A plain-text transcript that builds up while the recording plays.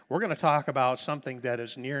we're going to talk about something that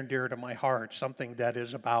is near and dear to my heart, something that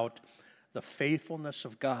is about the faithfulness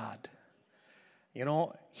of God. You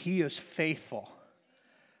know, He is faithful.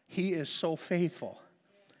 He is so faithful.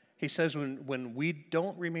 He says when we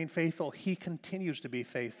don't remain faithful, He continues to be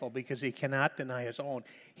faithful because He cannot deny His own.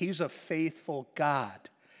 He's a faithful God.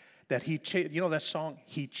 That you know that song,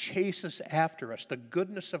 He chases after us. The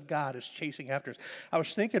goodness of God is chasing after us. I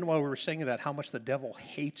was thinking while we were singing that how much the devil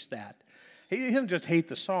hates that. He doesn't just hate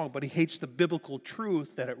the song, but he hates the biblical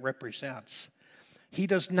truth that it represents. He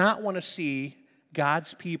does not want to see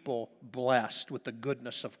God's people blessed with the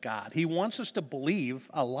goodness of God. He wants us to believe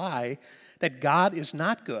a lie that God is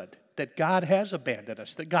not good, that God has abandoned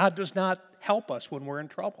us, that God does not help us when we're in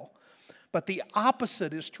trouble. But the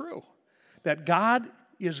opposite is true, that God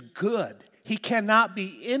is good. He cannot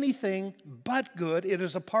be anything but good. It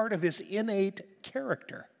is a part of His innate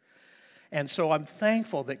character. And so I'm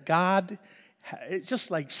thankful that God, it's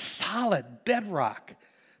just like solid bedrock,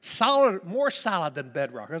 solid, more solid than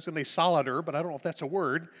bedrock. I was going to say solider, but I don't know if that's a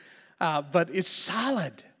word. But it's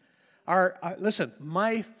solid. Listen,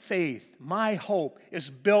 my faith, my hope is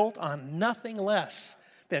built on nothing less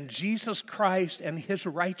than Jesus Christ and His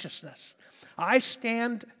righteousness. I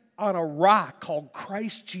stand on a rock called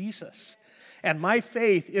Christ Jesus, and my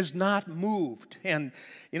faith is not moved. And,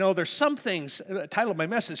 you know, there's some things, the title of my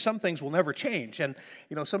message, some things will never change. And,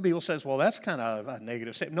 you know, some people says, well, that's kind of a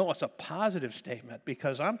negative statement. No, it's a positive statement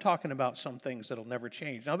because I'm talking about some things that'll never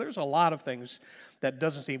change. Now, there's a lot of things that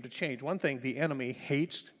doesn't seem to change. One thing, the enemy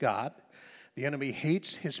hates God. The enemy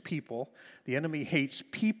hates His people. The enemy hates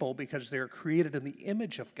people because they're created in the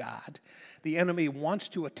image of God. The enemy wants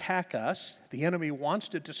to attack us. The enemy wants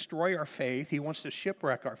to destroy our faith. He wants to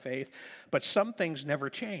shipwreck our faith. But some things never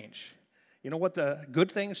change. You know what the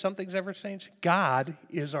good thing is? Some things never change. God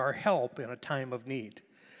is our help in a time of need.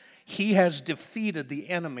 He has defeated the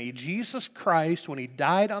enemy. Jesus Christ, when He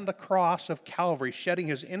died on the cross of Calvary, shedding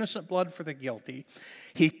His innocent blood for the guilty,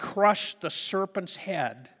 He crushed the serpent's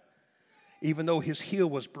head, even though His heel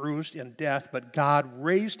was bruised in death, but God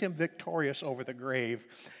raised Him victorious over the grave.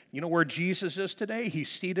 You know where Jesus is today? He's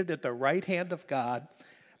seated at the right hand of God,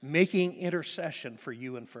 making intercession for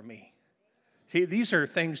you and for me. See, these are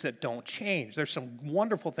things that don't change. There's some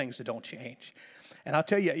wonderful things that don't change. And I'll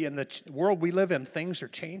tell you, in the world we live in, things are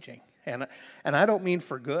changing. And I don't mean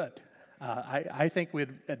for good. I think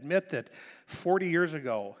we'd admit that 40 years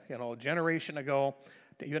ago, you know, a generation ago,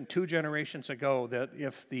 even 2 generations ago, that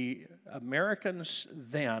if the Americans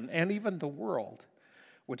then, and even the world,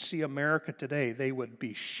 would see America today, they would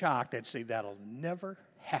be shocked. They'd say, that'll never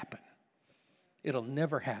happen. It'll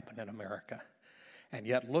never happen in America. And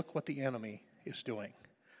yet, look what the enemy is doing.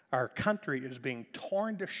 Our country is being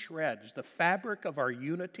torn to shreds. The fabric of our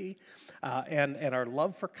unity and our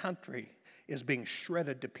love for country is being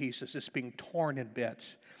shredded to pieces. It's being torn in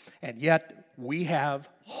bits. And yet, we have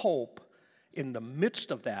hope in the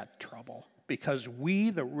midst of that trouble, because we,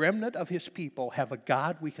 the remnant of His people, have a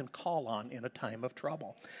God we can call on in a time of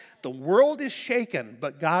trouble. The world is shaken,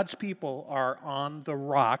 but God's people are on the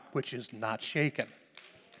rock, which is not shaken.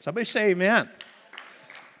 Somebody say amen.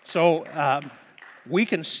 So we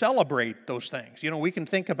can celebrate those things. You know, we can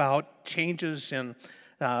think about changes in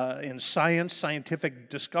science, scientific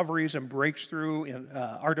discoveries and breakthrough in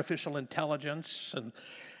artificial intelligence and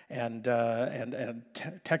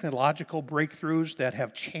technological breakthroughs that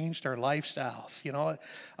have changed our lifestyles. You know,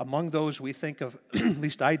 among those we think of, at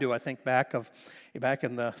least I do, I think back in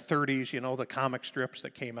the 30s, you know, the comic strips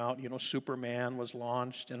that came out, you know, Superman was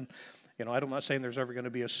launched. And, you know, I'm not saying there's ever going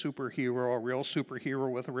to be a superhero, a real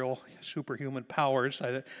superhero with real superhuman powers.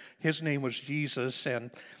 His name was Jesus,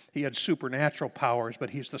 and He had supernatural powers, but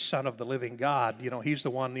He's the Son of the living God. You know, He's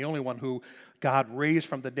the only one who God raised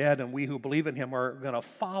from the dead, and we who believe in Him are going to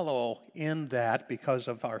follow in that because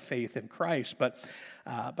of our faith in Christ. But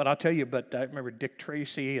I'll tell you, I remember Dick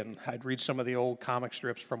Tracy, and I'd read some of the old comic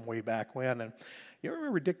strips from way back when. And you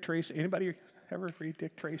remember Dick Tracy? Anybody ever read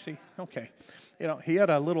Dick Tracy? Okay. You know, he had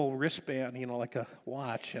a little wristband, you know, like a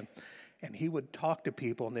watch, and he would talk to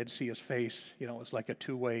people, and they'd see his face. You know, it was like a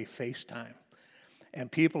two-way FaceTime.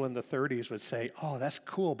 And people in the 30s would say, oh, that's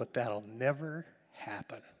cool, but that'll never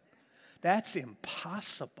happen. That's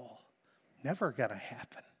impossible. Never going to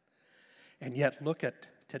happen. And yet, look at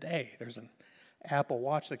today. There's an Apple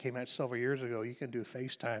Watch that came out several years ago. You can do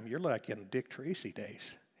FaceTime. You're like in Dick Tracy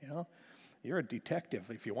days, you know. You're a detective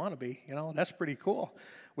if you want to be, you know. That's pretty cool.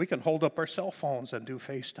 We can hold up our cell phones and do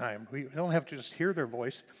FaceTime. We don't have to just hear their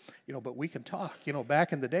voice, you know, but we can talk. You know,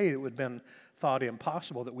 back in the day, it would have been thought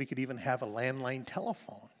impossible that we could even have a landline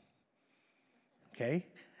telephone, okay?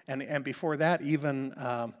 And before that, even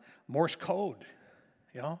Morse code.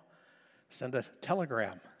 Send a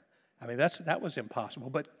telegram. I mean, that was impossible.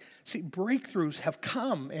 But see, breakthroughs have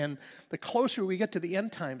come, and the closer we get to the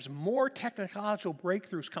end times, more technological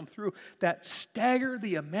breakthroughs come through that stagger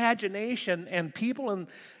the imagination, and people in,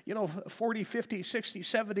 40, 50, 60,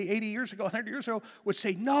 70, 80 years ago, 100 years ago would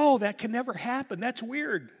say, no, that can never happen. That's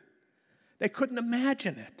weird. They couldn't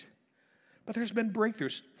imagine it. But there's been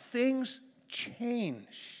breakthroughs. Things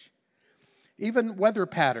change. Even weather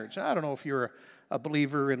patterns. I don't know if you're a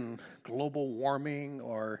believer in global warming,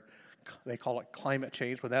 or they call it climate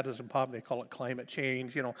change. When that doesn't pop, they call it climate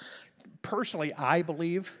change. Personally, I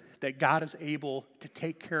believe that God is able to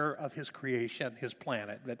take care of his creation, his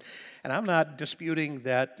planet. And I'm not disputing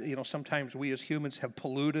that, sometimes we as humans have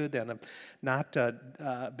polluted and have not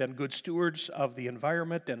been good stewards of the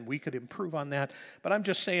environment, and we could improve on that. But I'm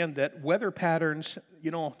just saying that weather patterns,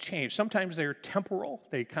 change. Sometimes they're temporal.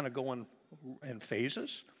 They kind of go in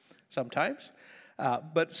phases sometimes.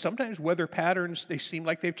 But sometimes weather patterns, they seem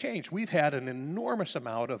like they've changed. We've had an enormous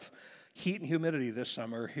amount of heat and humidity this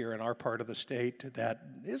summer here in our part of the state that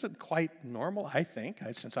isn't quite normal, I think,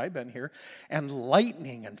 since I've been here. And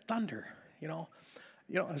lightning and thunder, I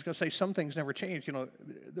was going to say some things never change.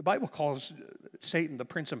 The Bible calls Satan the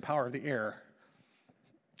prince and power of the air.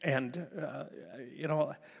 And,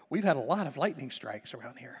 we've had a lot of lightning strikes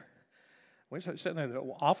around here. We were sitting in the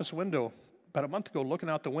office window about a month ago looking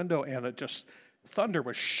out the window, and thunder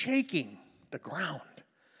was shaking the ground.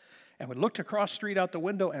 And we looked across the street out the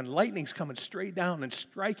window, and lightning's coming straight down and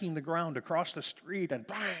striking the ground across the street, and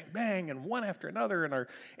bang, bang, and one after another, and our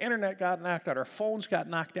internet got knocked out, our phones got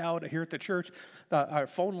knocked out here at the church, our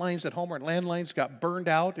phone lines at home, our landlines got burned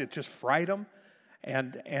out. It just fried them.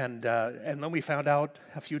 And then we found out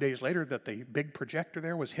a few days later that the big projector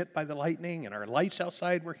there was hit by the lightning, and our lights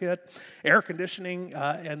outside were hit. Air conditioning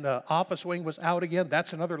in the office wing was out again.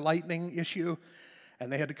 That's another lightning issue,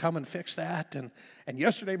 and they had to come and fix that. And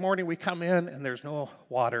yesterday morning we come in, and there's no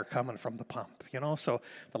water coming from the pump. So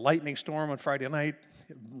the lightning storm on Friday night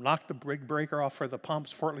knocked the big breaker off for the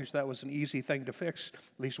pumps. Fortunately, that was an easy thing to fix.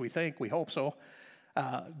 At least we think. We hope so.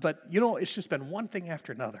 But it's just been one thing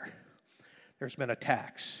after another. There's been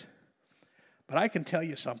attacks. But I can tell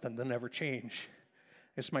you something that never change.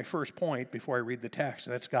 It's my first point before I read the text,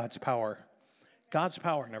 and that's God's power. God's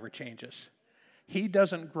power never changes. He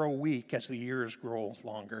doesn't grow weak as the years grow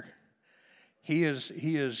longer. He is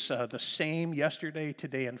the same yesterday,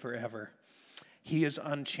 today, and forever. He is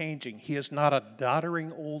unchanging. He is not a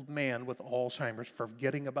doddering old man with Alzheimer's,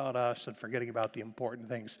 forgetting about us and forgetting about the important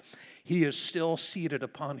things. He is still seated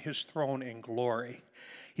upon his throne in glory.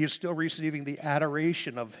 He is still receiving the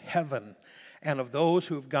adoration of heaven and of those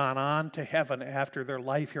who have gone on to heaven after their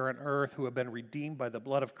life here on earth, who have been redeemed by the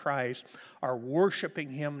blood of Christ, are worshiping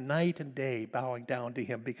him night and day, bowing down to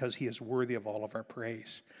him because he is worthy of all of our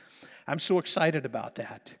praise. I'm so excited about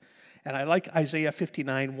that. And I like Isaiah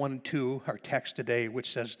 59, 1 and 2, our text today, which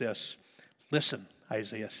says this. Listen,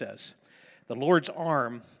 Isaiah says, the Lord's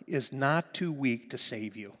arm is not too weak to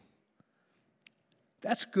save you.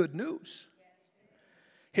 That's good news.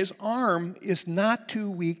 His arm is not too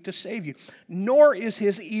weak to save you, nor is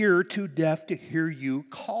his ear too deaf to hear you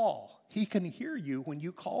call. He can hear you when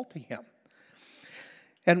you call to him.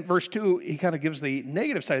 And verse 2, he kind of gives the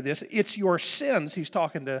negative side of this. It's your sins. He's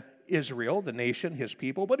talking to Israel, the nation, his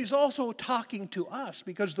people, but he's also talking to us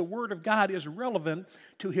because the word of God is relevant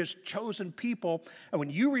to his chosen people. And when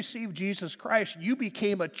you received Jesus Christ, you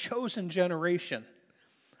became a chosen generation,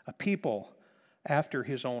 a people after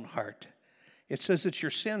his own heart. It says it's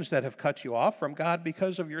your sins that have cut you off from God.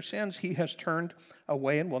 Because of your sins, he has turned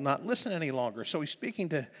away and will not listen any longer. So he's speaking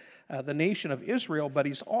to the nation of Israel, but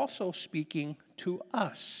he's also speaking to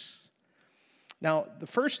us. Now, the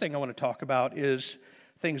first thing I want to talk about is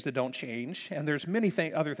things that don't change. And there's many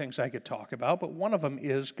other things I could talk about, but one of them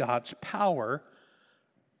is God's power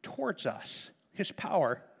towards us, his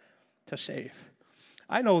power to save.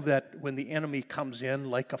 I know that when the enemy comes in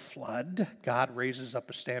like a flood, God raises up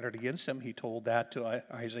a standard against him. He told that to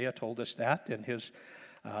Isaiah, told us that in his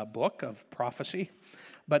book of prophecy.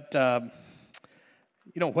 But,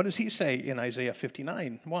 what does he say in Isaiah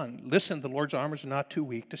 59, 1? Listen, the Lord's arm is not too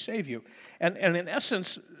weak to save you. And in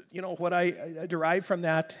essence, what I derived from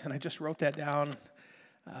that, and I just wrote that down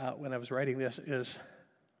when I was writing this, is,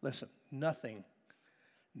 listen, nothing,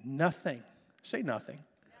 say nothing,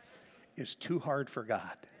 is too hard for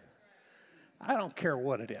God. I don't care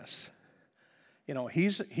what it is.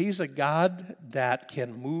 He's a God that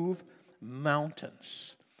can move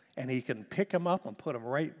mountains, and he can pick them up and put them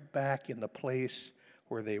right back in the place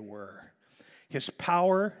where they were. His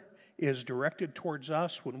power is directed towards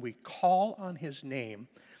us when we call on his name.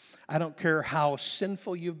 I don't care how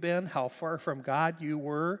sinful you've been, how far from God you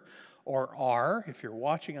were or are, if you're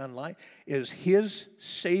watching online, is His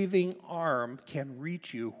saving arm can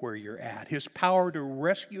reach you where you're at. His power to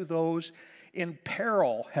rescue those in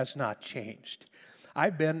peril has not changed.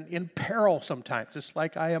 I've been in peril sometimes. It's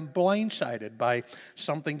like I am blindsided by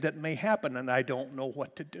something that may happen and I don't know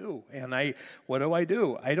what to do. And what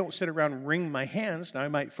do? I don't sit around and wring my hands. Now I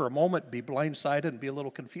might for a moment be blindsided and be a little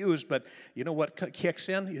confused, but you know what kicks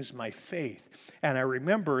in is my faith. And I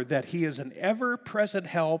remember that He is an ever-present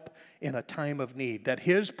help in a time of need, that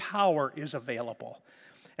His power is available.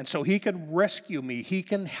 And so He can rescue me. He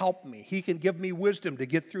can help me. He can give me wisdom to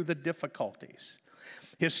get through the difficulties.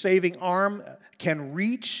 His saving arm can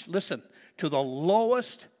reach, listen, to the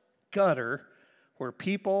lowest gutter where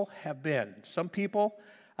people have been. Some people,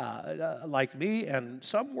 like me, and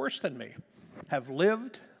some worse than me, have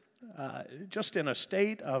lived just in a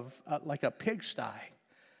state of like a pigsty,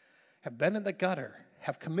 have been in the gutter,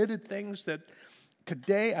 have committed things that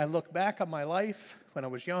today I look back on my life when I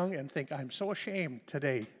was young and think I'm so ashamed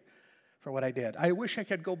today for what I did. I wish I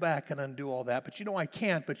could go back and undo all that, but I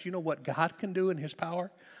can't. But you know what God can do in His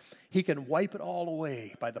power? He can wipe it all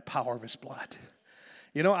away by the power of His blood.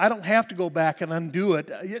 I don't have to go back and undo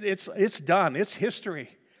it. It's done. It's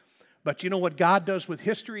history. But you know what God does with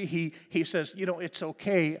history? He says, it's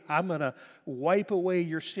okay. I'm going to wipe away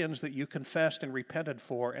your sins that you confessed and repented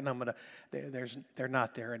for, and they're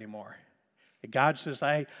not there anymore. God says,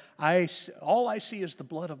 all I see is the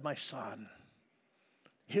blood of my Son.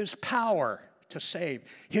 His power to save,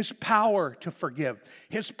 His power to forgive,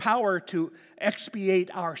 His power to expiate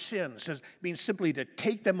our sins. It means simply to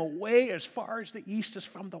take them away as far as the east is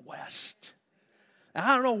from the west. Now,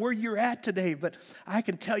 I don't know where you're at today, but I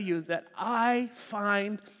can tell you that I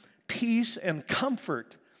find peace and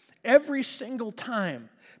comfort every single time,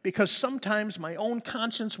 because sometimes my own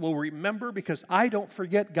conscience will remember, because I don't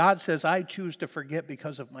forget. God says I choose to forget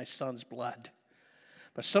because of my Son's blood.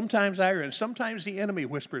 But sometimes sometimes the enemy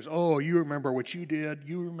whispers, oh, you remember what you did.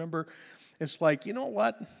 You remember. It's like, you know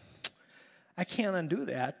what? I can't undo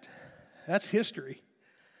that. That's history.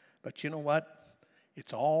 But you know what?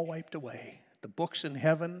 It's all wiped away. The books in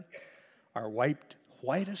heaven are wiped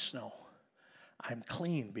white as snow. I'm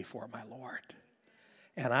clean before my Lord.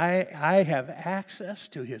 And I have access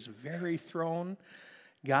to His very throne.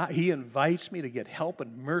 God, He invites me to get help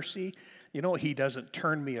and mercy. He doesn't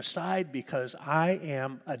turn me aside, because I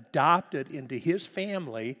am adopted into His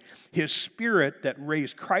family. His Spirit that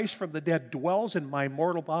raised Christ from the dead dwells in my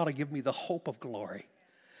mortal body to give me the hope of glory.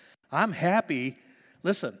 I'm happy.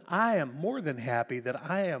 Listen, I am more than happy that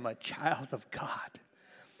I am a child of God.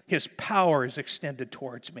 His power is extended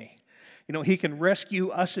towards me. He can rescue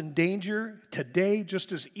us in danger today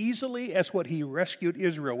just as easily as what He rescued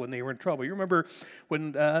Israel when they were in trouble. You remember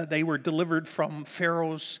when they were delivered from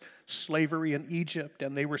Pharaoh's slavery in Egypt,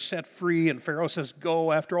 and they were set free, and Pharaoh says,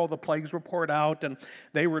 go, after all the plagues were poured out, and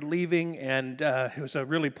they were leaving, and it was a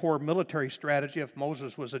really poor military strategy if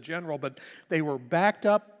Moses was a general, but they were backed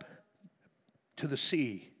up to the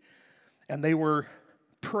sea, and they were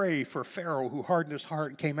prey for Pharaoh, who hardened his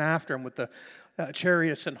heart and came after him with the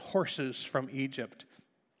chariots and horses from Egypt,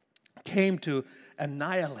 came to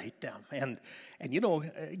annihilate them. And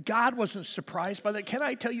God wasn't surprised by that. Can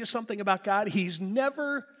I tell you something about God? He's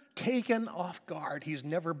never taken off guard. He's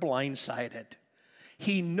never blindsided.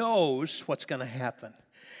 He knows what's going to happen.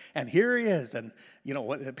 And here He is, and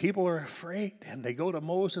people are afraid, and they go to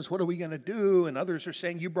Moses, what are we going to do? And others are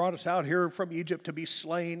saying, you brought us out here from Egypt to be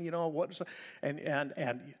slain, and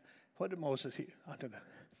what did Moses, under the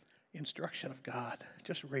instruction of God,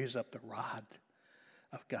 just raise up the rod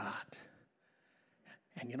of God.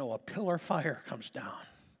 And a pillar of fire comes down.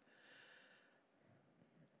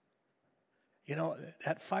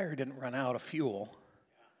 That fire didn't run out of fuel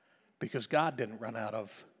because God didn't run out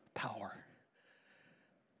of power.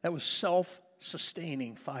 That was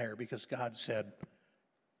self-sustaining fire because God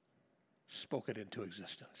spoke it into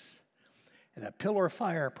existence. And that pillar of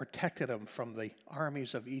fire protected them from the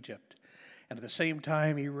armies of Egypt. And at the same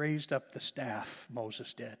time, He raised up the staff,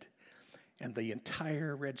 Moses did. And the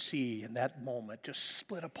entire Red Sea in that moment just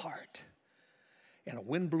split apart. And a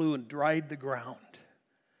wind blew and dried the ground.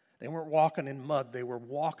 They weren't walking in mud. They were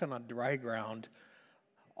walking on dry ground.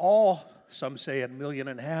 Some say 1.5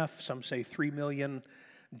 million, some say 3 million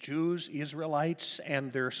Jews, Israelites,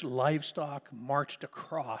 and their livestock marched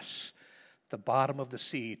across the bottom of the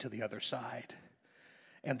sea to the other side.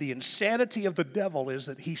 And the insanity of the devil is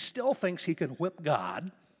that he still thinks he can whip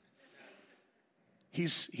God.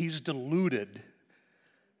 He's deluded.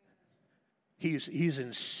 He's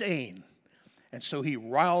insane. And so he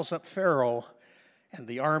riles up Pharaoh, And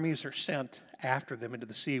the armies are sent after them into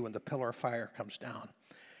the sea when the pillar of fire comes down.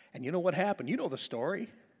 And you know what happened? You know the story.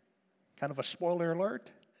 Kind of a spoiler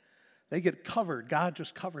alert. They get covered. God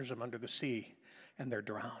just covers them under the sea, and they're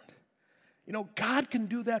drowned. You know, God can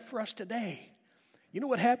do that for us today. You know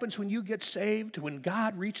what happens when you get saved? When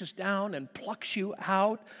God reaches down and plucks you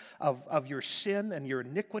out of your sin and your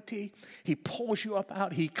iniquity, He pulls you up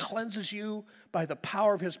out. He cleanses you by the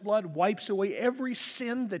power of His blood, wipes away every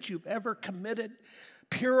sin that you've ever committed,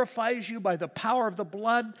 purifies you by the power of the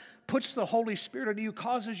blood, puts the Holy Spirit in you,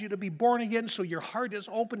 causes you to be born again so your heart is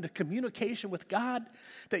open to communication with God,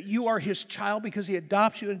 that you are His child because He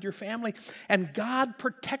adopts you into your family, and God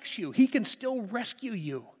protects you. He can still rescue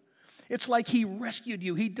you. It's like He rescued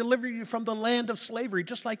you. He delivered you from the land of slavery,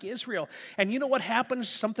 just like Israel. And you know what happens?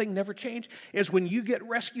 Something never changed, is when you get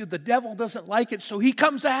rescued, the devil doesn't like it, so he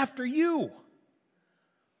comes after you.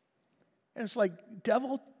 And it's like,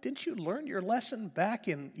 devil, didn't you learn your lesson back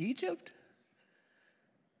in Egypt?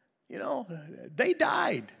 You know, they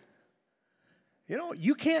died. You know,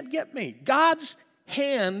 you can't get me. God's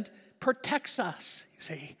hand protects us, you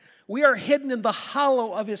see. We are hidden in the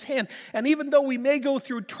hollow of His hand. And even though we may go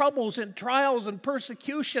through troubles and trials and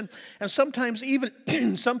persecution, and sometimes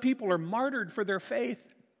even some people are martyred for their faith,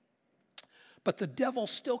 but the devil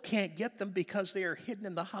still can't get them because they are hidden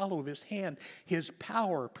in the hollow of His hand. His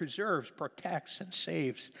power preserves, protects, and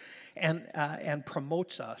saves, and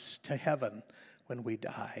promotes us to heaven when we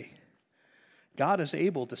die. God is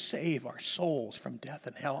able to save our souls from death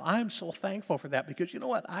and hell. I'm so thankful for that because you know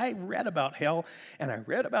what? I read about hell and I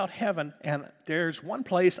read about heaven, and there's one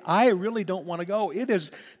place I really don't want to go. It is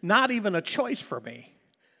not even a choice for me.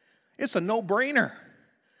 It's a no-brainer.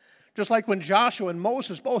 Just like when Joshua and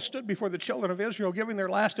Moses both stood before the children of Israel giving their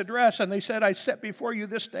last address, and they said, I set before you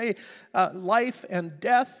this day life and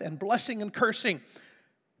death and blessing and cursing.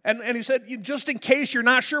 And he said, just in case you're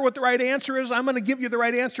not sure what the right answer is, I'm going to give you the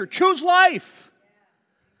right answer. Choose life.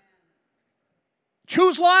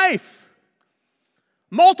 Choose life.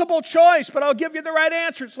 Multiple choice, but I'll give you the right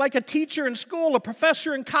answer. It's like a teacher in school, a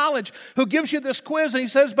professor in college who gives you this quiz and he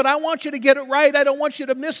says, but I want you to get it right. I don't want you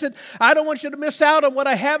to miss it. I don't want you to miss out on what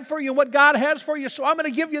I have for you and what God has for you. So I'm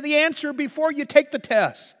going to give you the answer before you take the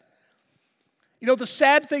test. You know, the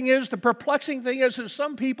sad thing is, the perplexing thing is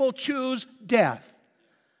some people choose death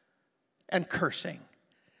and cursing.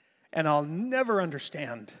 And I'll never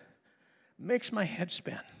understand. Makes my head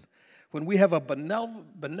spin. When we have a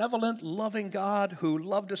benevolent, loving God who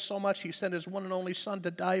loved us so much, He sent His one and only Son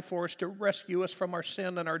to die for us, to rescue us from our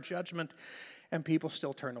sin and our judgment, and people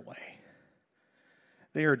still turn away.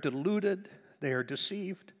 They are deluded, they are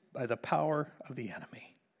deceived by the power of the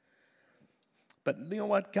enemy. But you know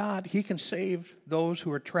what? God, He can save those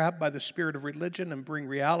who are trapped by the spirit of religion and bring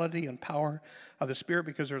reality and power of the Spirit,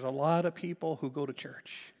 because there's a lot of people who go to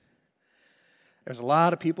church. There's a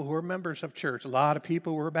lot of people who are members of church, a lot of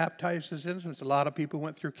people who were baptized as infants, a lot of people who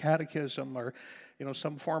went through catechism or,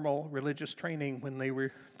 some formal religious training when they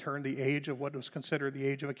returned the age of what was considered the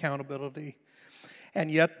age of accountability. And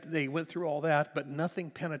yet they went through all that, but nothing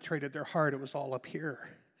penetrated their heart. It was all up here.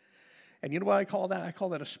 And you know what I call that? I call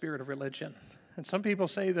that a spirit of religion. And some people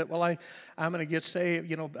say that, well, I'm going to get saved,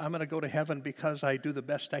 I'm going to go to heaven because I do the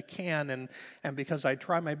best I can and because I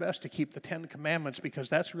try my best to keep the 10 Commandments because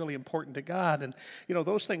that's really important to God. And,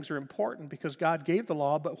 those things are important because God gave the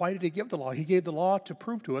law, but why did He give the law? He gave the law to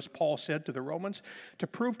prove to us, Paul said to the Romans, to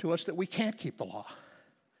prove to us that we can't keep the law.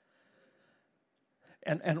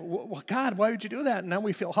 And well, God, why would you do that? And now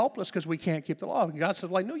we feel helpless because we can't keep the law. And God said,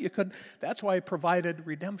 well, I knew you couldn't. That's why I provided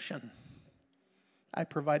redemption. I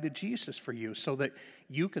provided Jesus for you so that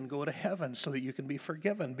you can go to heaven, so that you can be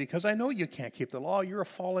forgiven, because I know you can't keep the law. You're a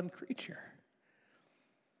fallen creature.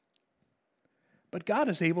 But God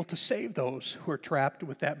is able to save those who are trapped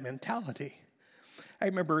with that mentality. I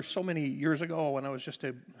remember so many years ago when I was just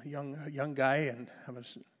a young guy, and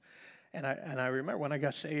I remember when I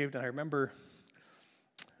got saved, and I remember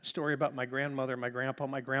a story about my grandmother and my grandpa.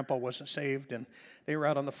 My grandpa wasn't saved, and they were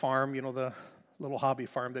out on the farm, the little hobby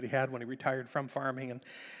farm that he had when he retired from farming.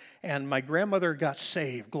 And my grandmother got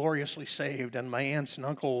saved, gloriously saved, and my aunts and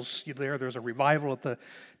uncles, there's a revival at the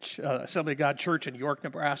Assembly of God Church in York,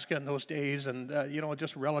 Nebraska in those days, and,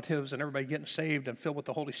 just relatives and everybody getting saved and filled with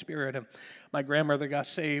the Holy Spirit. And my grandmother got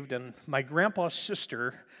saved, and my grandpa's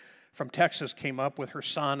sister from Texas came up with her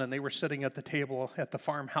son, and they were sitting at the table at the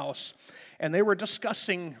farmhouse, and they were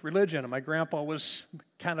discussing religion, and my grandpa was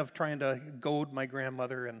kind of trying to goad my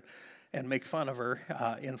grandmother and make fun of her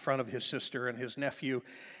in front of his sister and his nephew,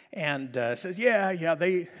 and says,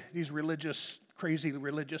 these crazy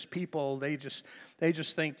religious people, they just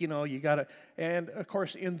think, you got to, and of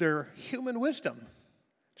course in their human wisdom,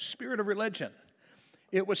 spirit of religion.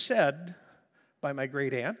 It was said by my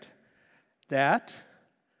great aunt that,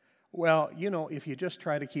 well, if you just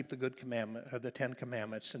try to keep the the 10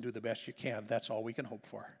 Commandments and do the best you can, that's all we can hope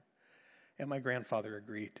for. And my grandfather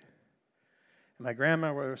agreed. And my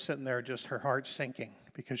grandma was sitting there, just her heart sinking,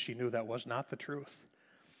 because she knew that was not the truth.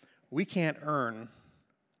 We can't earn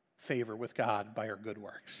favor with God by our good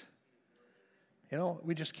works.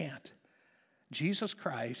 We just can't. Jesus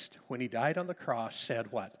Christ, when he died on the cross,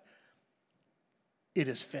 said what? It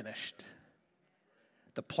is finished.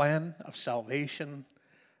 The plan of salvation,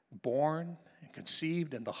 born and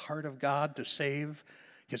conceived in the heart of God to save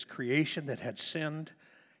his creation that had sinned.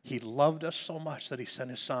 He loved us so much that he sent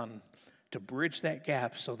his son to bridge that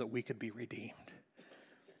gap so that we could be redeemed.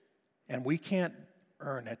 And we can't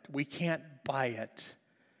earn it. We can't buy it.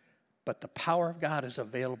 But the power of God is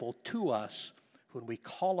available to us when we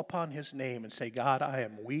call upon his name and say, God, I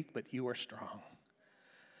am weak, but you are strong.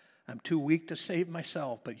 I'm too weak to save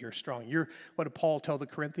myself, but you're strong. What did Paul tell the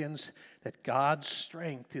Corinthians? That God's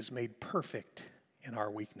strength is made perfect in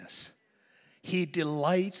our weakness. He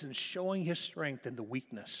delights in showing his strength in the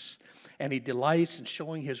weakness, and he delights in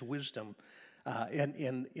showing his wisdom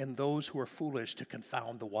in those who are foolish to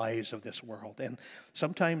confound the wise of this world. And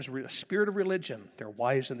sometimes a spirit of religion, they're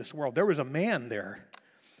wise in this world. There was a man there,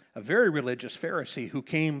 a very religious Pharisee, who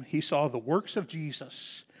came, he saw the works of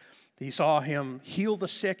Jesus. He saw him heal the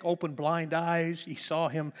sick, open blind eyes. He saw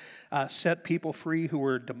him set people free who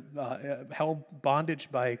were held bondage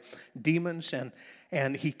by demons.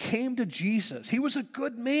 And he came to Jesus. He was a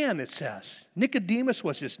good man, it says. Nicodemus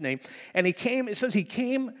was his name. And he came, it says he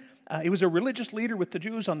came, he was a religious leader with the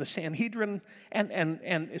Jews on the Sanhedrin. And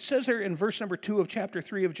it says there in verse number 2 of chapter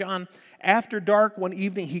 3 of John, after dark one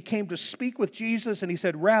evening he came to speak with Jesus, and he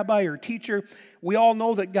said, Rabbi or teacher, we all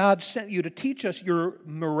know that God sent you to teach us. Your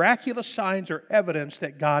miraculous signs are evidence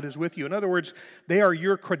that God is with you. In other words, they are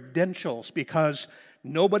your credentials, because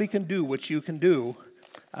nobody can do what you can do.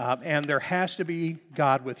 And there has to be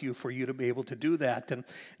God with you for you to be able to do that. And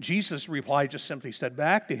Jesus replied, just simply said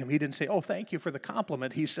back to him. He didn't say, oh, thank you for the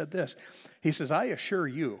compliment. He said this. He says, I assure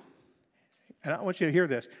you, and I want you to hear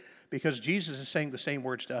this, because Jesus is saying the same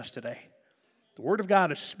words to us today. The Word of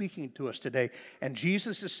God is speaking to us today. And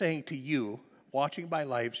Jesus is saying to you, watching by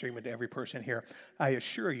live stream, and to every person here, I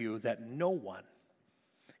assure you that no one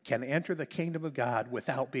can enter the kingdom of God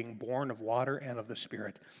without being born of water and of the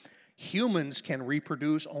Spirit. Humans can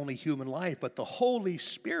reproduce only human life, but the Holy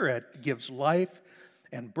Spirit gives life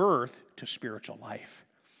and birth to spiritual life.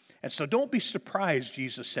 And so don't be surprised,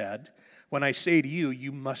 Jesus said, when I say to you,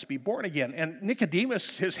 you must be born again. And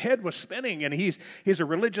Nicodemus, his head was spinning, and he's a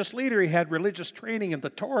religious leader. He had religious training in the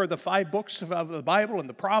Torah, the 5 books of the Bible and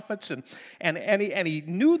the prophets, and he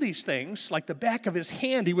knew these things like the back of his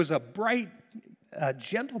hand. He was a bright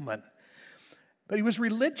gentleman, but he was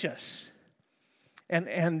religious.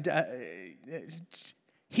 And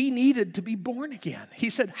he needed to be born again. He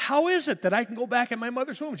said, how is it that I can go back in my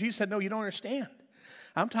mother's womb? Jesus said, no, you don't understand.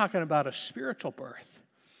 I'm talking about a spiritual birth.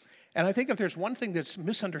 And I think if there's one thing that's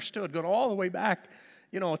misunderstood, going all the way back,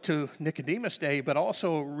 to Nicodemus' day, but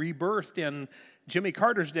also rebirthed in Jimmy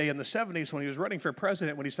Carter's day in the 70s when he was running for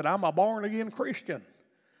president, when he said, I'm a born-again Christian.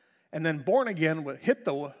 And then born again would hit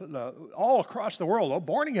the all across the world. Oh,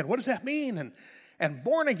 born again, what does that mean? And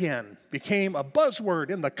born again became a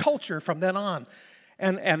buzzword in the culture from then on.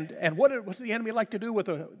 And what does the enemy like to do with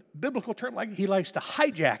a biblical term? He likes to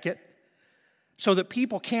hijack it so that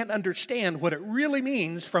people can't understand what it really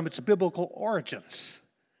means from its biblical origins.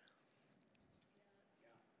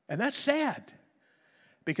 And that's sad,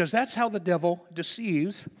 because that's how the devil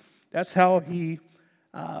deceives. That's how he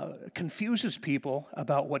confuses people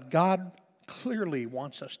about what God clearly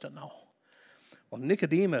wants us to know. Well,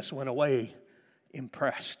 Nicodemus went away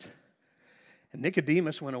impressed. And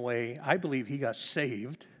Nicodemus went away, I believe he got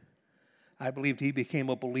saved. I believe he became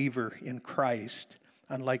a believer in Christ,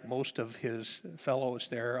 unlike most of his fellows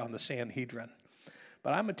there on the Sanhedrin.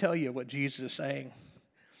 But I'm going to tell you what Jesus is saying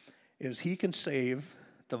is he can save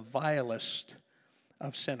the vilest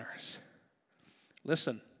of sinners.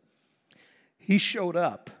 Listen, he showed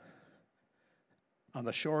up on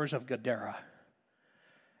the shores of Gadara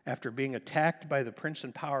after being attacked by the prince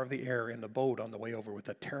and power of the air in the boat on the way over with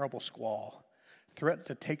a terrible squall, threatened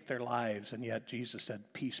to take their lives, and yet Jesus said,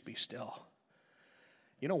 peace be still.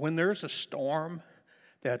 When there's a storm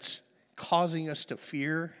that's causing us to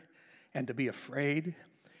fear and to be afraid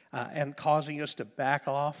and causing us to back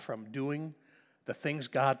off from doing the things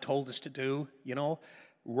God told us to do,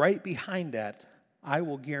 right behind that, I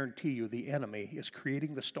will guarantee you the enemy is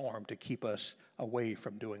creating the storm to keep us away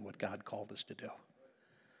from doing what God called us to do.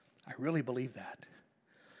 I really believe that.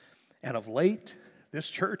 And of late, this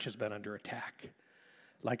church has been under attack.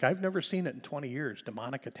 Like I've never seen it in 20 years,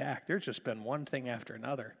 demonic attack. There's just been one thing after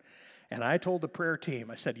another. And I told the prayer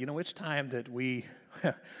team, I said, it's time that we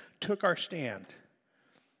took our stand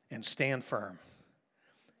and stand firm.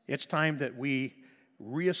 It's time that we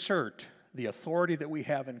reassert the authority that we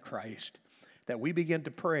have in Christ, that we begin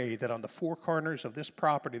to pray that on the four corners of this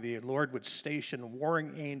property, the Lord would station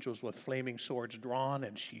warring angels with flaming swords drawn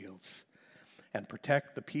and shields and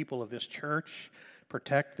protect the people of this church,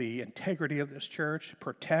 protect the integrity of this church,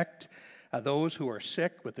 protect those who are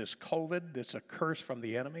sick with this COVID, that's a curse from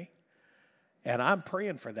the enemy. And I'm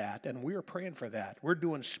praying for that, and we're praying for that. We're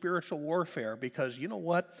doing spiritual warfare because you know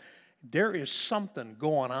what? There is something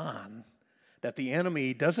going on that the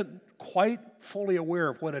enemy doesn't quite fully aware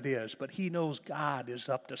of what it is, but he knows God is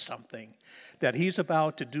up to something, that he's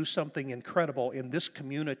about to do something incredible in this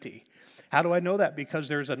community. How do I know that? Because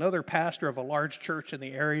there's another pastor of a large church in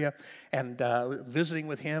the area and visiting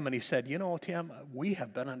with him, and he said, Tim, we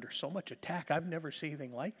have been under so much attack. I've never seen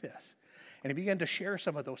anything like this. And he began to share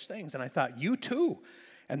some of those things, and I thought, you too.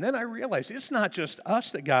 And then I realized it's not just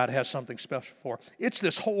us that God has something special for. It's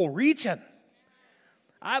this whole region.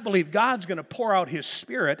 I believe God's going to pour out his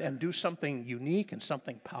Spirit and do something unique and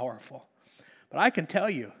something powerful. But I can tell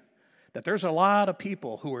you that there's a lot of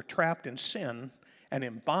people who are trapped in sin and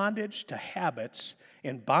in bondage to habits,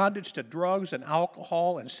 in bondage to drugs and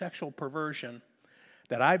alcohol and sexual perversion,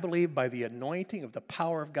 that I believe by the anointing of the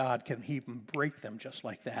power of God can even break them just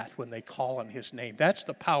like that when they call on his name. That's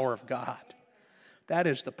the power of God. That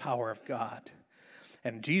is the power of God.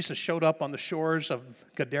 And Jesus showed up on the shores of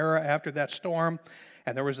Gadara after that storm,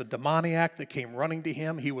 and there was a demoniac that came running to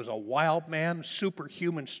him. He was a wild man,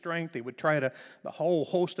 superhuman strength. The whole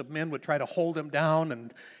host of men would try to hold him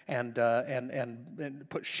down and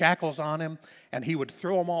put shackles on him, and he would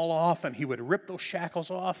throw them all off, and he would rip those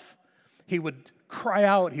shackles off. He would cry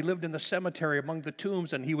out. He lived in the cemetery among the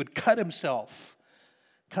tombs, and he would cut himself.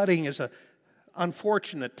 Cutting is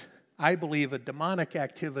unfortunate, I believe, a demonic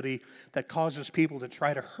activity that causes people to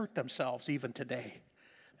try to hurt themselves even today.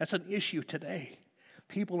 That's an issue today.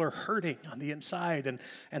 People are hurting on the inside,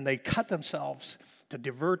 and they cut themselves to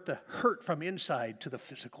divert the hurt from inside to the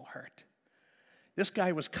physical hurt. This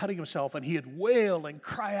guy was cutting himself, and he'd wail and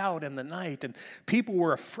cry out in the night, and people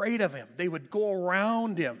were afraid of him. They would go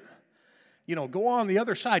around him. Go on the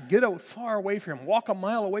other side, get out far away from him, walk a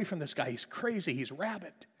mile away from this guy. He's crazy, he's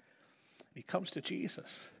rabid. He comes to Jesus,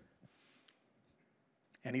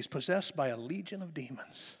 and he's possessed by a legion of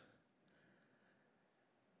demons.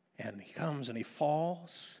 And he comes and he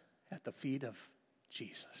falls at the feet of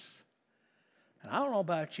Jesus. And I don't know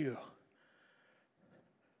about you,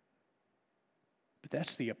 but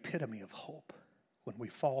that's the epitome of hope when we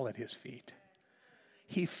fall at his feet.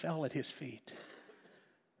 He fell at his feet.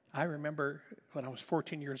 I remember when I was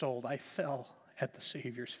 14 years old, I fell at the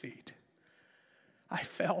Savior's feet. I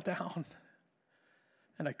fell down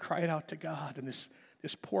and I cried out to God, and this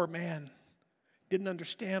poor man didn't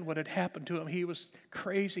understand what had happened to him. He was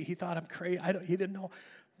crazy. He thought I'm crazy. He didn't know.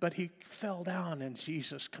 But he fell down, and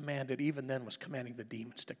Jesus even then was commanding the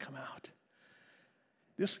demons to come out.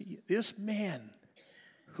 This man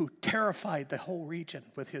who terrified the whole region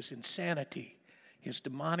with his insanity, his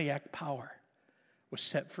demoniac power, was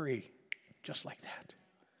set free just like that.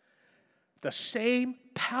 The same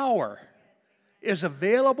power is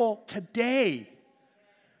available today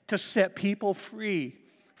to set people free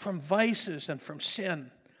from vices and from sin.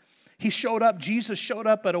 Jesus showed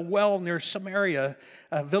up at a well near Samaria,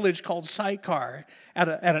 a village called Sychar, at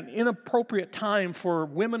an inappropriate time for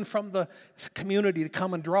women from the community to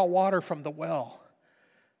come and draw water from the well.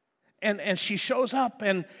 And she shows up,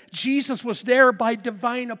 and Jesus was there by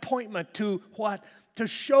divine appointment to what? To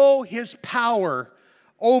show his power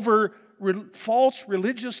over false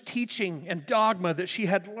religious teaching and dogma that she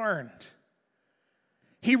had learned.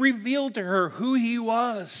 He revealed to her who he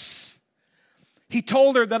was. He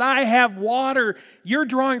told her that I have water. You're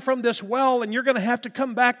drawing from this well, and you're going to have to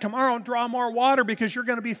come back tomorrow and draw more water because you're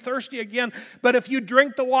going to be thirsty again. But if you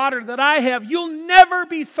drink the water that I have, you'll never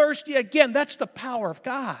be thirsty again. That's the power of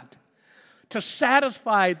God, to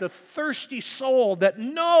satisfy the thirsty soul that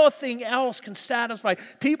nothing else can satisfy.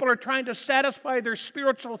 People are trying to satisfy their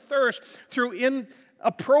spiritual thirst through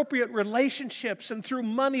inappropriate relationships and through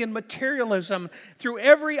money and materialism, through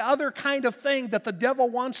every other kind of thing that the devil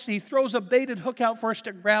wants. He throws a baited hook out for us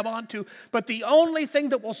to grab onto. But the only thing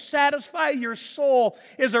that will satisfy your soul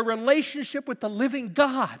is a relationship with the living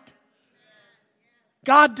God.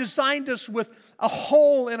 God designed us with a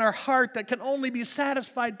hole in our heart that can only be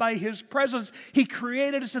satisfied by His presence. He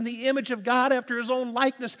created us in the image of God after His own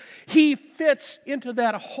likeness. He fits into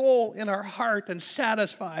that hole in our heart and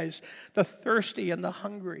satisfies the thirsty and the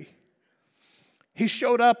hungry. He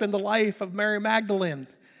showed up in the life of Mary Magdalene,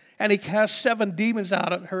 and He cast 7 demons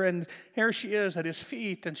out of her, and here she is at His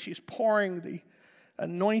feet, and she's pouring the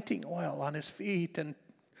anointing oil on His feet and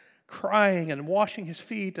crying and washing His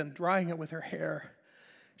feet and drying it with her hair.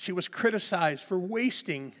 She was criticized for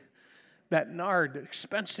wasting that nard,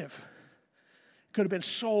 expensive. Could have been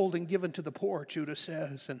sold and given to the poor, Judas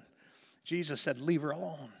says. And Jesus said, leave her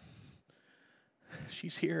alone.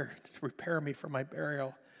 She's here to prepare me for my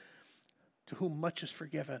burial. To whom much is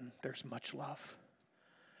forgiven, there's much love.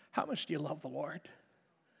 How much do you love the Lord?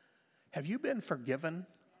 Have you been forgiven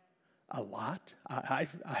a lot?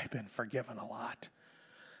 I've been forgiven a lot.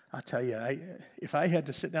 I'll tell you, if I had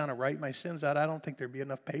to sit down and write my sins out, I don't think there'd be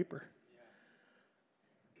enough paper.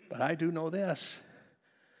 But I do know this,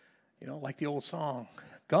 like the old song,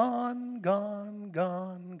 gone, gone,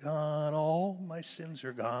 gone, gone, all my sins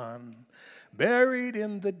are gone, buried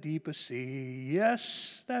in the deepest sea,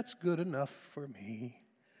 yes, that's good enough for me.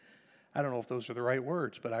 I don't know if those are the right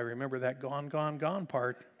words, but I remember that gone, gone, gone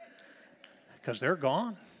part, because they're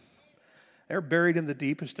gone. They're buried in the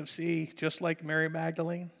deepest of sea, just like Mary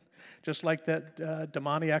Magdalene. Just like that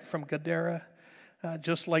demoniac from Gadara,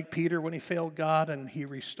 just like Peter when he failed God and He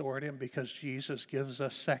restored him, because Jesus gives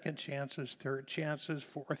us second chances, third chances,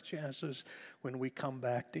 fourth chances when we come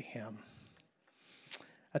back to Him.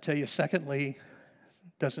 I tell you, secondly,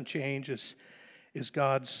 doesn't change is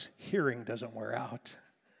God's hearing doesn't wear out.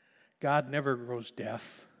 God never grows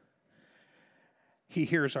deaf. He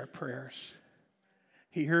hears our prayers.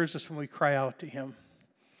 He hears us when we cry out to Him.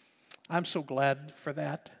 I'm so glad for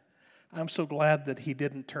that. I'm so glad that He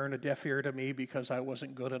didn't turn a deaf ear to me because I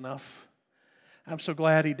wasn't good enough. I'm so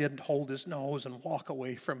glad He didn't hold His nose and walk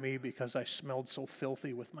away from me because I smelled so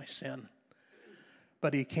filthy with my sin.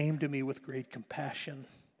 But He came to me with great compassion,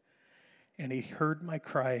 and He heard my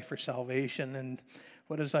cry for salvation. And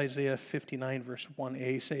what does Isaiah 59 verse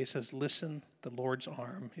 1a say? It says, listen, the Lord's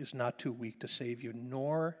arm is not too weak to save you,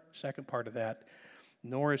 nor, second part of that,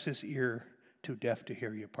 nor is His ear too deaf to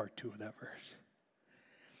hear you, part 2 of that verse.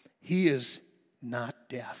 He is not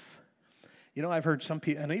deaf. I've heard some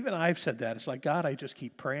people, and even I've said that. It's like, God, I just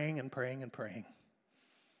keep praying and praying and praying.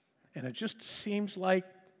 And it just seems like,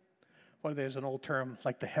 there's an old term,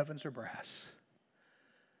 like the heavens are brass.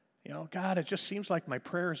 God, it just seems like my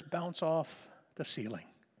prayers bounce off the ceiling.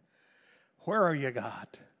 Where are you, God?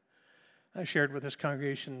 I shared with this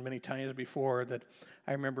congregation many times before that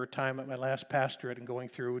I remember a time at my last pastorate and going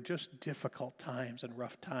through just difficult times and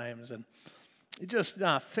rough times, and it's just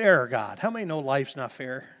not fair, God. How many know life's not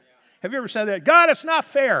fair? Have you ever said that? God, it's not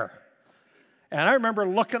fair. And I remember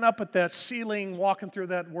looking up at that ceiling, walking through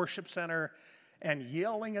that worship center, and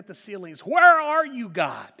yelling at the ceilings, where are you,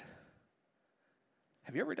 God?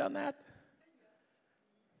 Have you ever done that?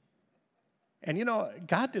 And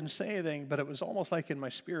God didn't say anything, but it was almost like in my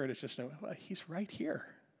spirit, it's just, He's right here.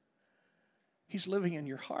 He's living in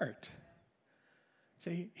your heart.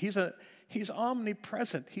 See, He's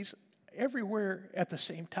omnipresent. He's everywhere at the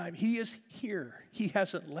same time. He is here. He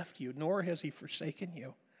hasn't left you, nor has He forsaken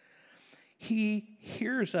you. He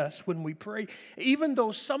hears us when we pray, even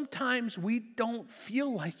though sometimes we don't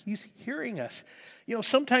feel like He's hearing us.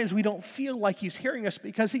 Sometimes we don't feel like He's hearing us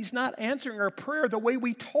because He's not answering our prayer the way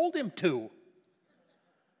we told Him to.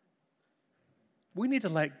 We need to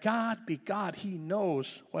let God be God. He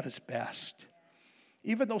knows what is best,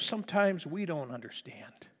 even though sometimes we don't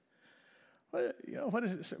understand. What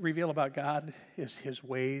does it reveal about God is His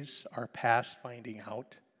ways are past finding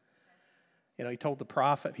out. He told the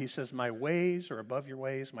prophet, He says, my ways are above your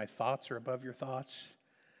ways, my thoughts are above your thoughts.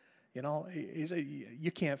 He said,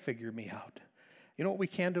 you can't figure me out. You know what we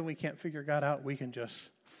can do when we can't figure God out? We can just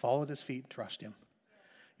fall at His feet and trust Him.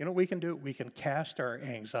 You know what we can do? We can cast our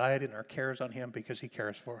anxiety and our cares on Him because He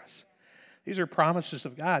cares for us. These are promises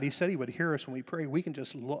of God. He said He would hear us when we pray. We can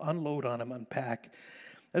just unload on Him, unpack.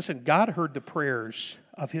 Listen, God heard the prayers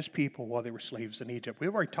of His people while they were slaves in Egypt.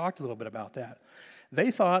 We've already talked a little bit about that. They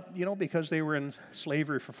thought, because they were in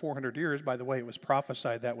slavery for 400 years, by the way, it was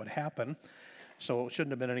prophesied that would happen. So it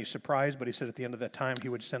shouldn't have been any surprise, but He said at the end of that time He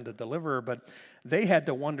would send a deliverer. But they had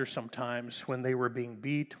to wonder sometimes when they were being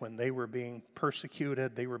beat, when they were being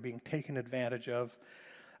persecuted, they were being taken advantage of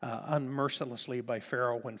unmercilessly by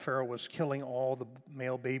Pharaoh, when Pharaoh was killing all the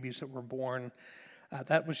male babies that were born.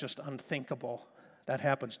 That was just unthinkable. That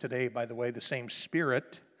happens today, by the way. The same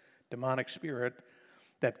spirit, demonic spirit,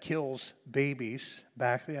 that kills babies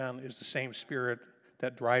back then is the same spirit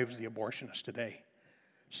that drives the abortionist today.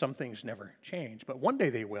 Some things never change, but one day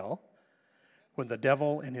they will, when the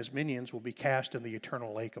devil and his minions will be cast in the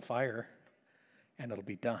eternal lake of fire, and it'll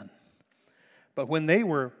be done. But when they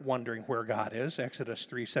were wondering where God is, Exodus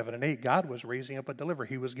 3, 7, and 8, God was raising up a deliverer.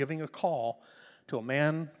 He was giving a call to a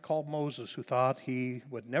man called Moses who thought he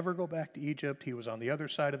would never go back to Egypt. He was on the other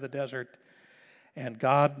side of the desert, and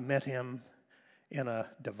God met him in a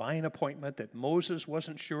divine appointment that Moses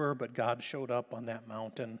wasn't sure, but God showed up on that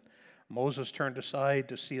mountain. Moses turned aside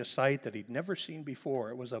to see a sight that he'd never seen before.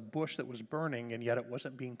 It was a bush that was burning, and yet it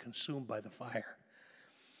wasn't being consumed by the fire.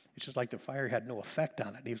 It's just like the fire had no effect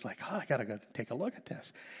on it. He was like, I got to go take a look at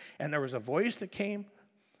this. And there was a voice that came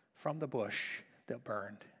from the bush that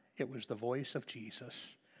burned. It was the voice of Jesus,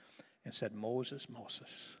 and said, Moses,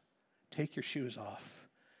 Moses, take your shoes off.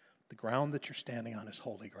 The ground that you're standing on is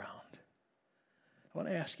holy ground. I want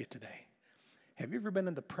to ask you today, have you ever been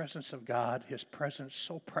in the presence of God, his presence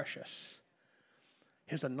so precious,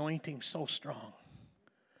 his anointing so strong,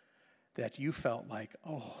 that you felt like,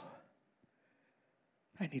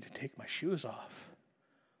 I need to take my shoes off.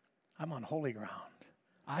 I'm on holy ground.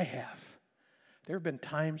 I have. There have been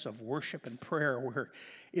times of worship and prayer where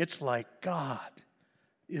it's like God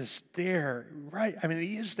is there, right? I mean,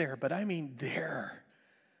 he is there, but I mean there.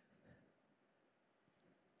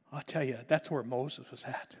 I'll tell you, that's where Moses was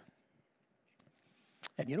at.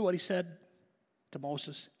 And you know what he said to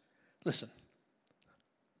Moses? Listen,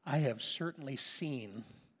 I have certainly seen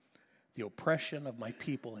the oppression of my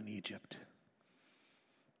people in Egypt.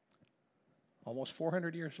 Almost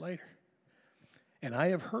 400 years later. And I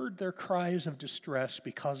have heard their cries of distress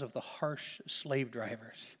because of the harsh slave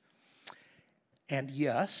drivers. And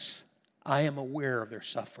yes, I am aware of their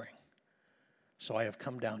suffering. So I have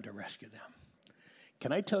come down to rescue them.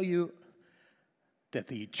 Can I tell you that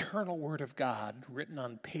the eternal Word of God, written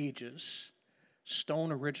on pages,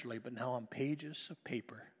 stone originally, but now on pages of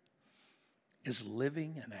paper, is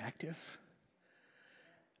living and active?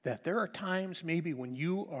 That there are times maybe when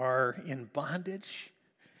you are in bondage,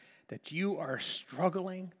 that you are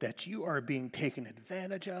struggling, that you are being taken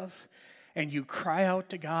advantage of, and you cry out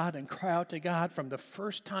to God and cry out to God. From the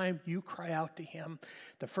first time you cry out to him,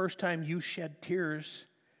 the first time you shed tears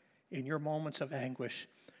in your moments of anguish,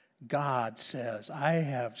 God says, I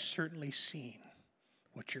have certainly seen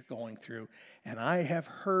what you're going through, and I have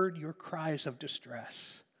heard your cries of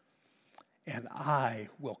distress, and I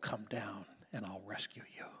will come down and I'll rescue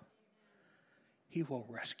you. He will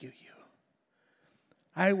rescue you.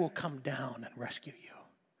 I will come down and rescue you.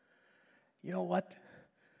 You know what?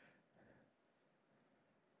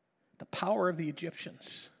 The power of the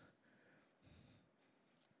Egyptians,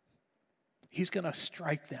 he's going to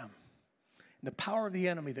strike them. And the power of the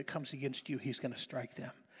enemy that comes against you, he's going to strike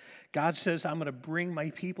them. God says, I'm going to bring my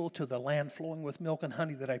people to the land flowing with milk and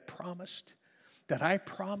honey that I promised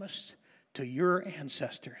to your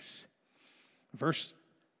ancestors. Verse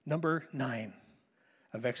number 9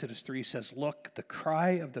 of Exodus 3 says, look, the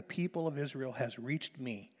cry of the people of Israel has reached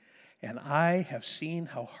me, and I have seen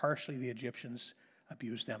how harshly the Egyptians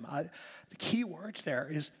abuse them. The key words there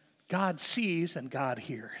is God sees and God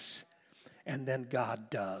hears, and then God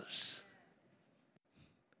does.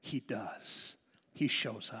 He does. He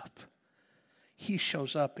shows up. He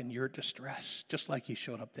shows up in your distress, just like he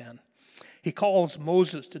showed up then. He calls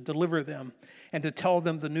Moses to deliver them and to tell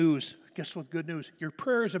them the news. Guess what? Good news. Your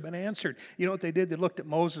prayers have been answered. You know what they did? They looked at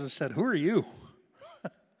Moses and said, who are you?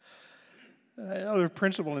 Another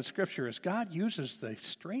principle in Scripture is God uses the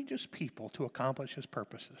strangest people to accomplish his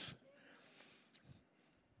purposes.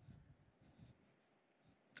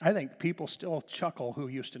 I think people still chuckle who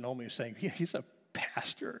used to know me saying, yeah, he's a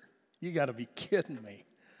pastor. You got to be kidding me.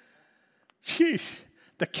 Sheesh.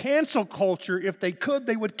 The cancel culture, if they could,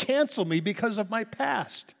 they would cancel me because of my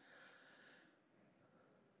past.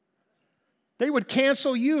 They would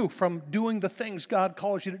cancel you from doing the things God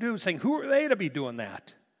calls you to do, saying, who are they to be doing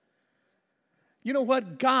that? You know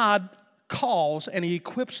what? God calls and he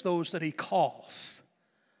equips those that he calls.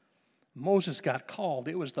 Moses got called.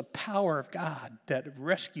 It was the power of God that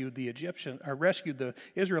rescued the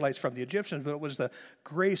Israelites from the Egyptians, but it was the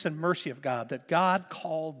grace and mercy of God that God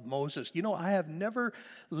called Moses. You know, I have never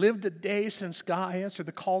lived a day since God answered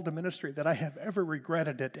the call to ministry that I have ever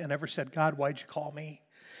regretted it and ever said, God, why'd you call me?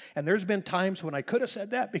 And there's been times when I could have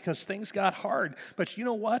said that because things got hard. But you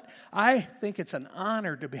know what? I think it's an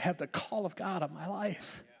honor to have the call of God on my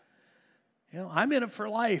life. You know, I'm in it for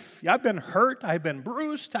life. I've been hurt. I've been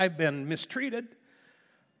bruised. I've been mistreated.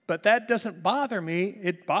 But that doesn't bother me.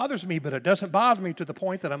 It bothers me, but it doesn't bother me to the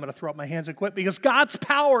point that I'm going to throw up my hands and quit because God's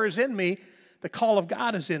power is in me The call of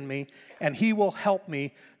God is in me, and He will help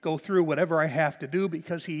me go through whatever I have to do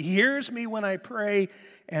because He hears me when I pray,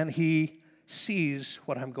 and He sees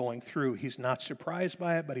what I'm going through. He's not surprised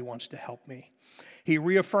by it, but He wants to help me. He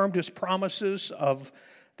reaffirmed His promises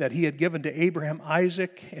that He had given to Abraham,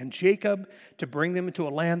 Isaac, and Jacob to bring them into a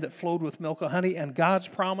land that flowed with milk and honey. And God's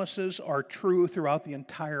promises are true throughout the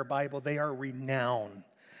entire Bible. They are renowned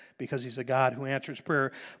because He's a God who answers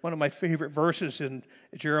prayer. One of my favorite verses in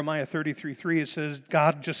Jeremiah 33:3, it says,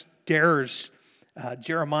 God just dares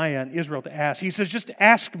Jeremiah and Israel to ask. He says, just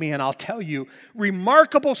ask me and I'll tell you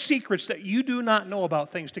remarkable secrets that you do not know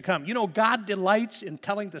about things to come. You know, God delights in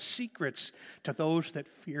telling the secrets to those that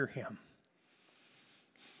fear Him.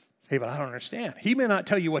 Hey, but I don't understand. He may not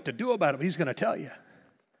tell you what to do about it, but He's going to tell you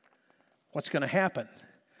what's going to happen.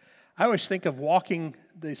 I always think of walking,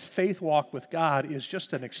 this faith walk with God is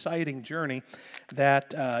just an exciting journey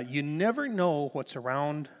that you never know what's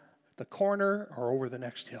around the corner or over the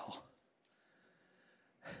next hill.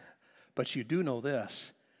 But you do know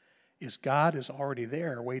this, is God is already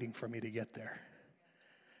there waiting for me to get there.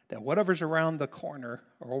 That whatever's around the corner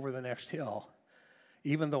or over the next hill,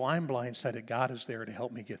 even though I'm blindsided, God is there to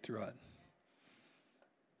help me get through it.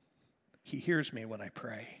 He hears me when I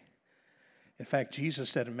pray. In fact, Jesus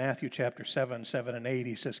said in Matthew chapter 7 and 8,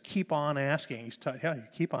 He says, keep on asking.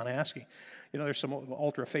 Keep on asking. You know, there's some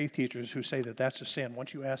ultra-faith teachers who say that that's a sin.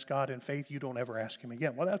 Once you ask God in faith, you don't ever ask Him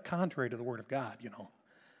again. Well, that's contrary to the Word of God, you know.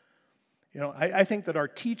 You know, I think that our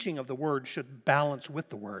teaching of the Word should balance with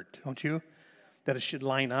the Word, don't you? That it should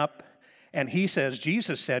line up. And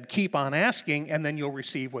Jesus said, keep on asking, and then you'll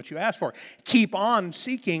receive what you ask for. Keep on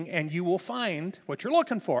seeking, and you will find what you're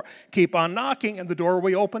looking for. Keep on knocking, and the door will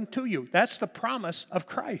be open to you. That's the promise of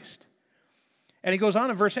Christ. And He goes on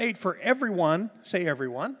in verse 8, for everyone, say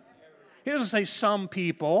everyone. He doesn't say some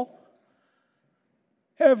people.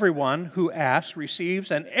 Everyone who asks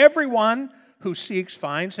receives, and everyone who seeks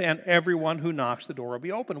finds, and everyone who knocks, the door will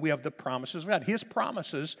be open. We have the promises of God. His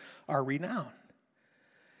promises are renowned.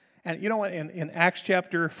 And you know, in Acts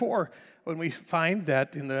chapter 4, when we find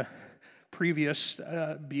that in the previous,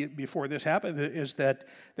 before this happened, is that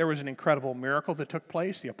there was an incredible miracle that took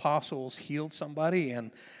place. The apostles healed somebody,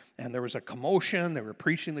 and there was a commotion. They were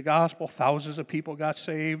preaching the gospel. Thousands of people got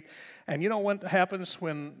saved. And you know what happens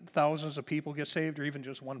when thousands of people get saved, or even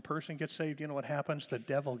just one person gets saved? You know what happens? The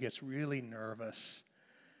devil gets really nervous.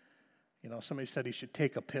 You know, somebody said he should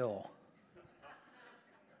take a pill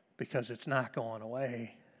because it's not going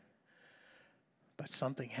away. But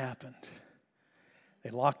something happened.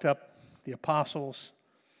 They locked up the apostles,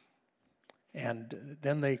 and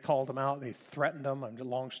then they called them out. They threatened them.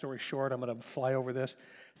 Long story short, I'm going to fly over this.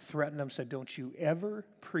 Threatened them, said, don't you ever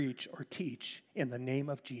preach or teach in the name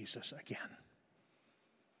of Jesus again.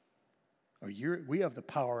 Or we have the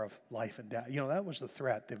power of life and death. You know, that was the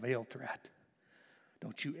threat, the veiled threat.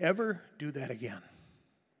 Don't you ever do that again.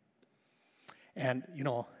 And, you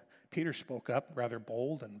know, Peter spoke up rather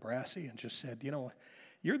bold and brassy and just said, you know,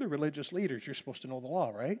 you're the religious leaders. You're supposed to know the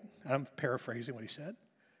law, right? I'm paraphrasing what he said.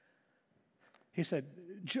 He said,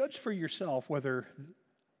 judge for yourself whether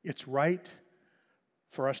it's right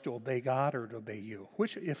for us to obey God or to obey you.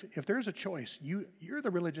 Which, if there's a choice, you're the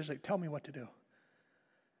religious, tell me what to do.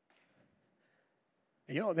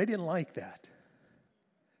 And, you know, they didn't like that.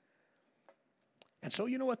 And so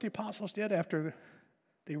you know what the apostles did after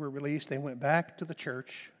they were released? They went back to the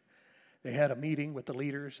church. They had a meeting with the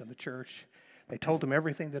leaders in the church. They told them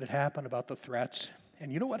everything that had happened about the threats.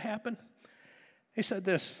 And you know what happened? They said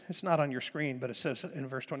this. It's not on your screen, but it says in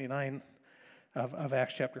verse 29 of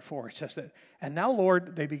Acts chapter 4. It says that, and now,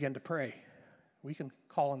 Lord, they begin to pray. We can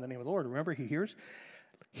call on the name of the Lord. Remember, He hears.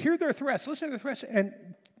 Hear their threats. Listen to their threats. And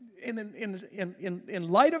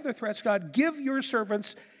in light of their threats, God, give your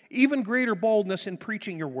servants even greater boldness in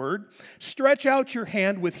preaching your word. Stretch out your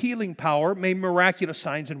hand with healing power. May miraculous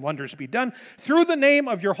signs and wonders be done through the name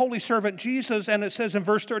of your holy servant Jesus. And it says in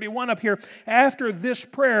verse 31 up here, after this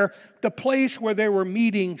prayer, the place where they were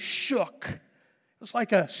meeting shook. It was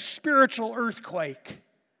like a spiritual earthquake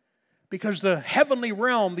because the heavenly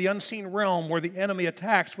realm, the unseen realm where the enemy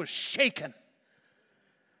attacks, was shaken.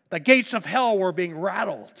 The gates of hell were being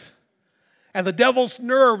rattled, and the devil's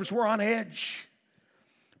nerves were on edge.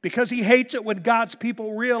 Because he hates it when God's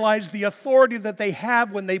people realize the authority that they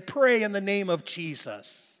have when they pray in the name of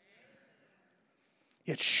Jesus.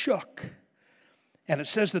 It shook. And it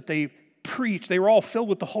says that they preached. They were all filled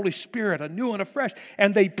with the Holy Spirit, anew and afresh.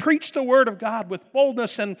 And they preached the word of God with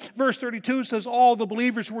boldness. And verse 32 says all the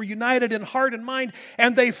believers were united in heart and mind.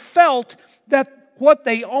 And they felt that what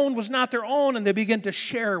they owned was not their own. And they began to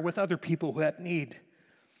share with other people who had need.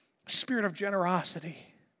 Spirit of generosity.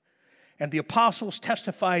 And the apostles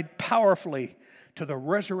testified powerfully to the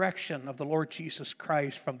resurrection of the Lord Jesus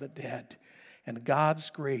Christ from the dead. And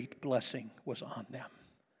God's great blessing was on them.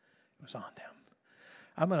 It was on them.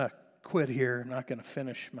 I'm going to quit here. I'm not going to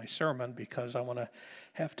finish my sermon because I want to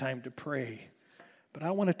have time to pray. But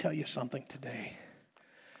I want to tell you something today.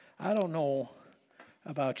 I don't know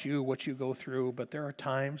about you, what you go through, but there are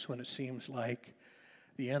times when it seems like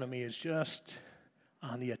the enemy is just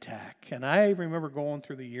on the attack. And I remember going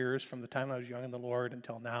through the years from the time I was young in the Lord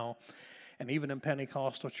until now, and even in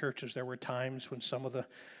Pentecostal churches, there were times when some of the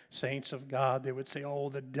saints of God, they would say, oh,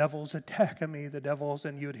 the devil's attacking me, the devil's,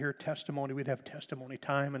 and you'd hear testimony. We'd have testimony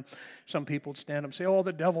time, and some people would stand up and say, oh,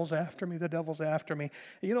 the devil's after me, the devil's after me.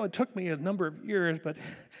 You know, it took me a number of years, but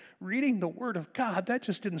reading the Word of God, that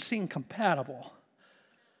just didn't seem compatible.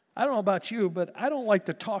 I don't know about you, but I don't like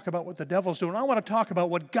to talk about what the devil's doing. I want to talk about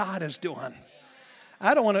what God is doing.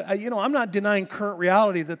 I don't want to, I'm not denying current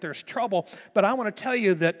reality that there's trouble, but I want to tell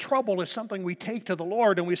you that trouble is something we take to the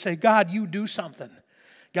Lord and we say, God, you do something.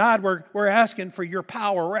 God, we're asking for your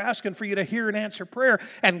power. We're asking for you to hear and answer prayer.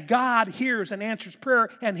 And God hears and answers prayer,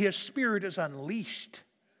 and His Spirit is unleashed.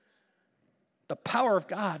 The power of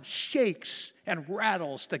God shakes and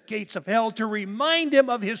rattles the gates of hell to remind him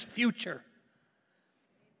of his future.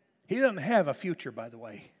 He doesn't have a future, by the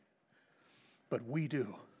way, but we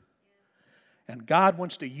do. And God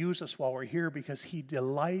wants to use us while we're here because He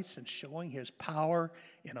delights in showing His power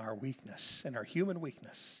in our weakness, in our human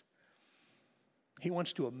weakness. He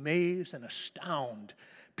wants to amaze and astound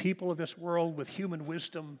people of this world with human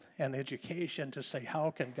wisdom and education to say,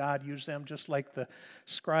 how can God use them? Just like the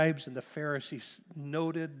scribes and the Pharisees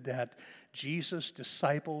noted that Jesus'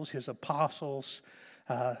 disciples, His apostles,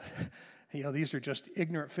 these are just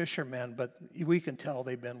ignorant fishermen, but we can tell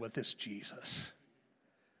they've been with this Jesus.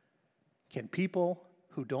 Can people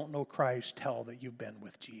who don't know Christ tell that you've been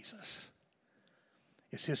with Jesus?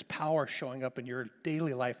 Is His power showing up in your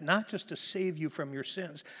daily life, not just to save you from your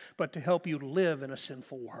sins, but to help you live in a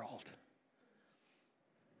sinful world?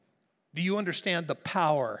 Do you understand the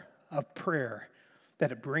power of prayer,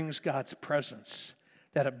 that it brings God's presence,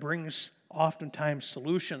 that it brings oftentimes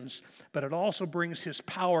solutions, but it also brings His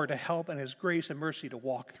power to help and His grace and mercy to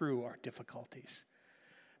walk through our difficulties?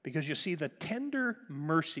 Because you see, the tender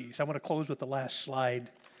mercies, I want to close with the last slide.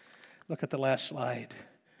 Look at the last slide.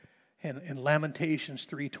 In Lamentations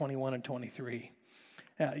 3:21 and 23.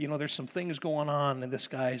 There's some things going on in this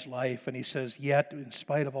guy's life, and he says, yet, in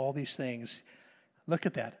spite of all these things, look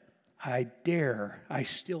at that. I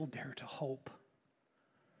still dare to hope.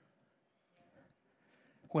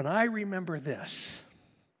 When I remember this,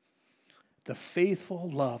 the faithful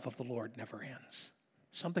love of the Lord never ends.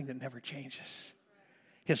 Something that never changes.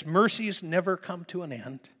 His mercies never come to an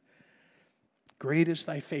end. Great is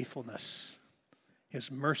thy faithfulness.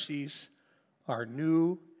 His mercies are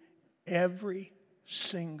new every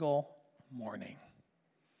single morning.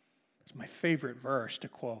 It's my favorite verse to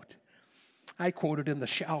quote. I quote it in the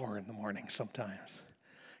shower in the morning sometimes.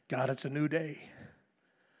 God, it's a new day.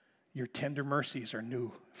 Your tender mercies are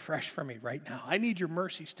new, fresh for me right now. I need your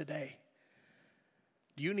mercies today.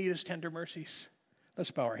 Do you need His tender mercies?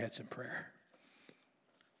 Let's bow our heads in prayer.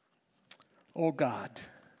 Oh God,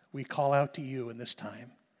 we call out to you in this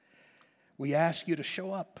time. We ask you to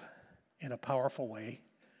show up in a powerful way.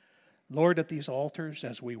 Lord, at these altars,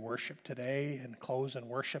 as we worship today and close in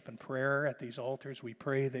worship and prayer at these altars, we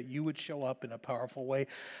pray that you would show up in a powerful way.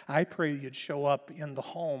 I pray you'd show up in the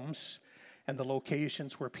homes and the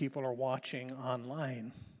locations where people are watching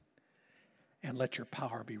online, and let your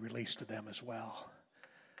power be released to them as well.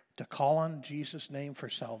 To call on Jesus' name for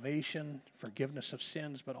salvation, forgiveness of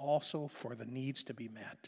sins, but also for the needs to be met.